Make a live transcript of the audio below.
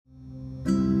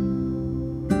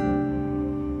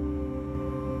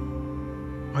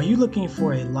Are you looking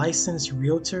for a licensed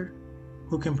realtor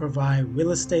who can provide real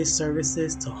estate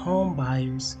services to home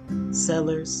buyers,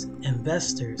 sellers,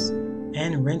 investors,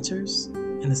 and renters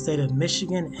in the state of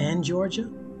Michigan and Georgia?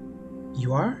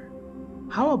 You are?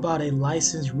 How about a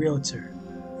licensed realtor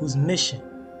whose mission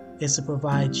is to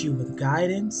provide you with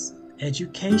guidance,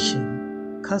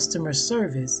 education, customer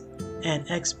service, and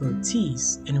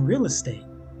expertise in real estate?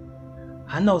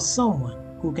 I know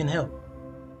someone who can help.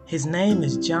 His name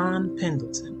is John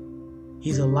Pendleton.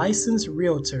 He's a licensed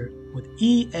realtor with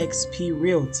eXp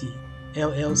Realty,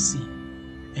 LLC,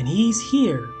 and he's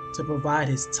here to provide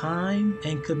his time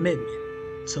and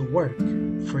commitment to work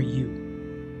for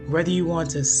you. Whether you want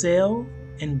to sell,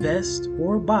 invest,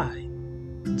 or buy,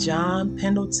 John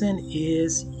Pendleton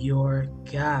is your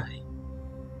guy.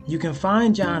 You can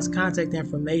find John's contact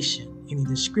information in the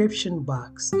description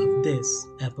box of this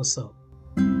episode.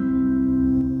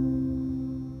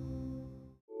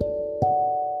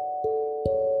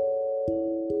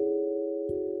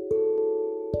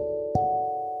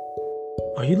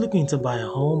 Are you looking to buy a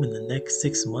home in the next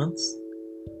 6 months?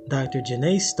 Dr.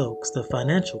 Janae Stokes, the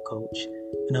financial coach,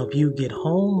 can help you get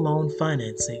home loan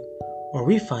financing or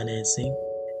refinancing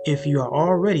if you are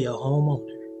already a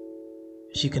homeowner.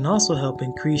 She can also help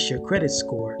increase your credit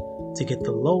score to get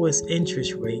the lowest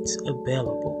interest rates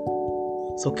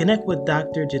available. So connect with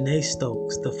Dr. Janae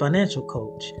Stokes, the financial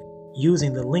coach,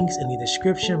 using the links in the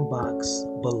description box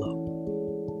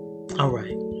below. All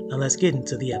right, now let's get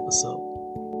into the episode.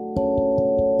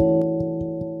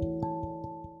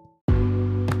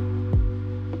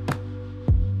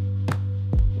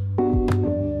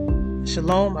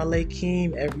 Shalom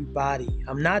Aleichem, everybody.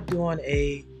 I'm not doing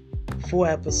a full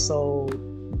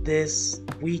episode this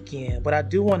weekend, but I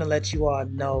do want to let you all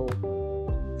know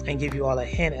and give you all a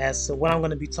hint as to what I'm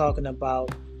going to be talking about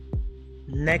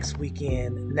next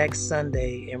weekend, next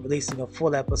Sunday, and releasing a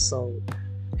full episode.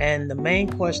 And the main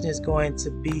question is going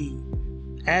to be,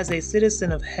 as a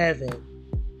citizen of heaven,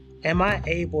 do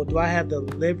I have the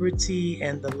liberty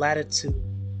and the latitude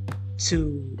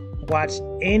to watch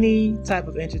any type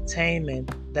of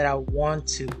entertainment that I want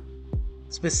to?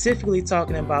 Specifically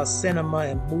talking about cinema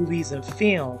and movies and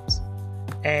films,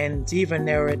 and to even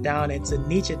narrow it down and to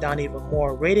niche it down even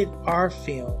more, rated R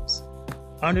films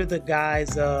under the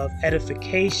guise of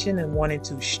edification and wanting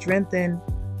to strengthen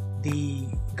the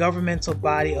governmental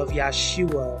body of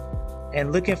Yeshua,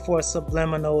 and looking for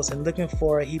subliminals and looking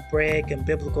for Hebraic and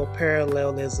biblical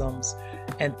parallelisms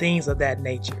and things of that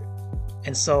nature.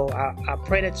 And so I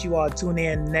pray that you all tune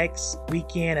in next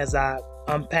weekend as I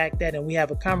unpack that and we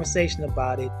have a conversation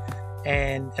about it.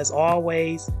 And as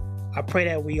always, I pray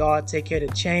that we all take care to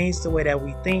change the way that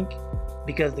we think,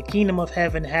 because the kingdom of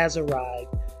heaven has arrived.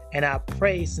 And I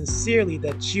pray sincerely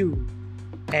that you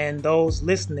and those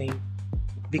listening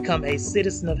become a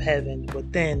citizen of heaven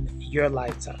within your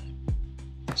lifetime.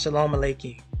 Shalom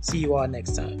Aleichem. See you all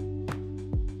next time.